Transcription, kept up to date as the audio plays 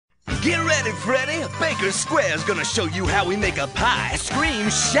Get ready, Freddy. Baker Square's gonna show you how we make a pie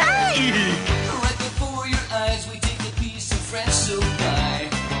scream shake. Right before your eyes, we take a piece of French silk pie.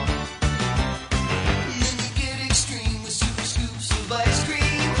 And then we get extreme with super scoops of ice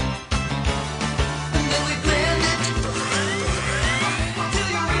cream. And then we blend it till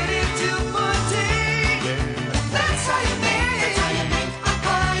you're ready to partake. That's how you make a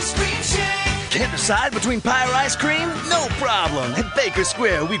pie scream shake. Can't decide between pie or ice cream? No problem. At Baker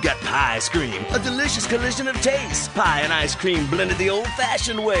Square, we've got Pie Scream, a delicious collision of tastes. Pie and ice cream blended the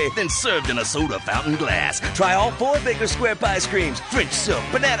old-fashioned way, then served in a soda fountain glass. Try all 4 Baker Square pie screams: French silk,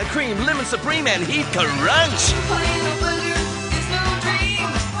 banana cream, lemon supreme, and heat crunch. Pie no butter, it's no dream.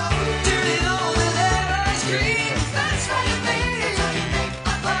 Turn it on with that ice cream. That's how you make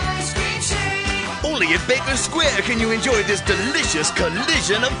a pie scream shake. Only at Baker Square can you enjoy this delicious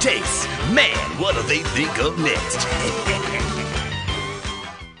collision of tastes. Man, what do they think of next?